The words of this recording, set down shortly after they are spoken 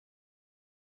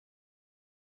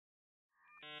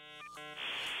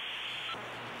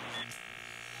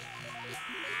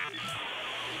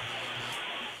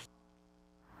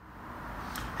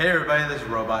Hey everybody, this is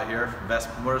Robot here from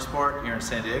Vespa Motorsport here in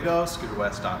San Diego,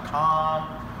 scooterwest.com.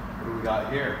 What do we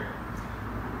got here?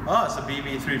 Oh, it's a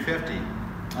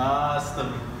BB350. It's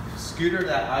the scooter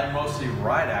that I mostly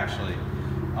ride actually.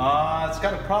 It's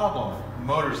got a problem,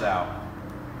 motor's out.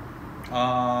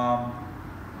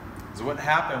 So what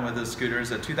happened with this scooter is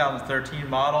a 2013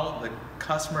 model. The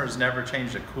customer has never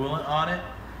changed the coolant on it,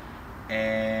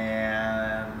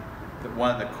 and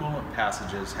one of the coolant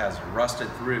passages has rusted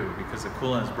through because the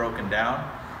coolant is broken down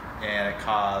and it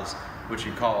caused what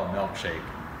you call a milkshake.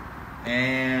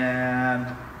 And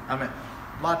I mean,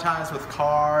 a lot of times with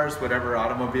cars, whatever,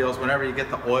 automobiles, whenever you get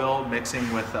the oil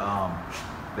mixing with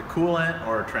the coolant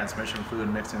or transmission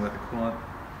fluid mixing with the coolant,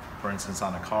 for instance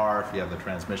on a car, if you have the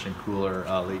transmission cooler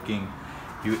leaking,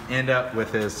 you end up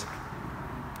with this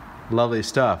lovely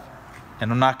stuff.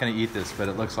 And I'm not going to eat this, but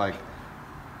it looks like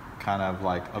kind of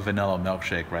like a vanilla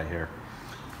milkshake right here.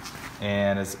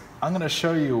 And I'm going to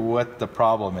show you what the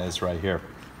problem is right here.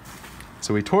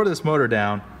 So we tore this motor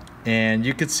down, and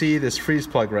you can see this freeze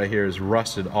plug right here is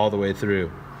rusted all the way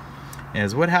through. And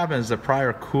as what happens, the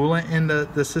prior coolant in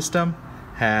the system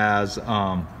has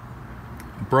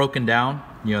broken down.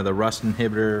 You know, the rust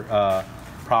inhibitor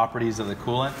properties of the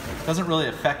coolant. It doesn't really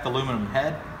affect the aluminum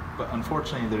head, but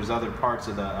unfortunately there's other parts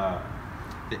of the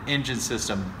engine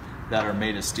system that are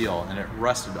made of steel, and it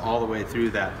rusted all the way through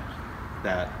that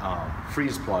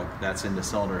freeze plug that's in the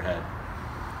cylinder head.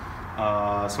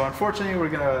 So unfortunately we're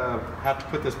gonna have to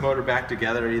put this motor back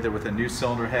together either with a new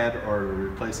cylinder head or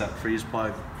replace that freeze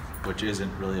plug, which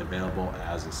isn't really available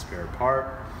as a spare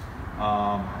part.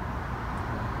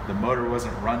 The motor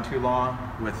wasn't run too long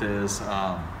with this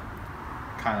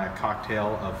kind of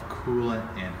cocktail of coolant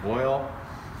and oil,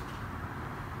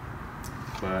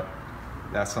 but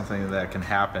that's something that can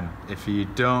happen if you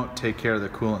don't take care of the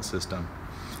coolant system.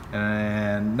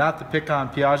 And not to pick on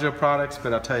Piaggio products,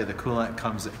 but I'll tell you, the coolant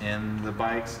comes in the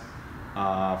bikes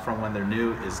from when they're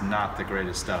new is not the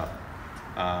greatest stuff.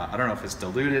 I don't know if it's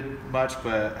diluted much,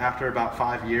 but after about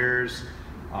 5 years,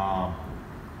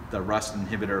 the rust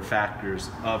inhibitor factors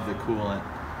of the coolant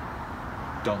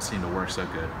don't seem to work so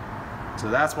good. So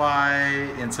that's why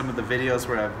in some of the videos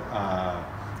where I've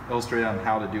illustrated on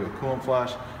how to do a coolant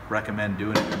flush, recommend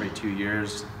doing it every 2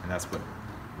 years, and that's what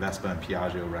Vespa and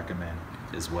Piaggio recommend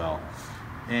as well.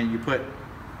 And you put,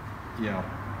 you know,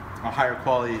 a higher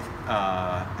quality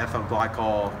ethyl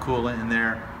glycol coolant in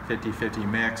there, 50-50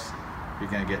 mix, you're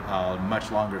gonna get a much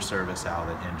longer service out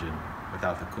of the engine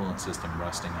without the coolant system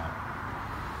rusting out.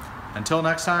 Until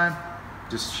next time,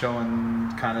 just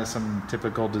showing kind of some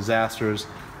typical disasters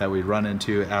that we run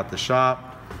into at the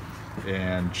shop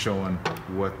and showing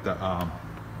what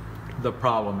the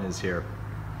problem is here.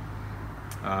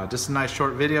 Just a nice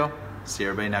short video. See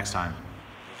everybody next time.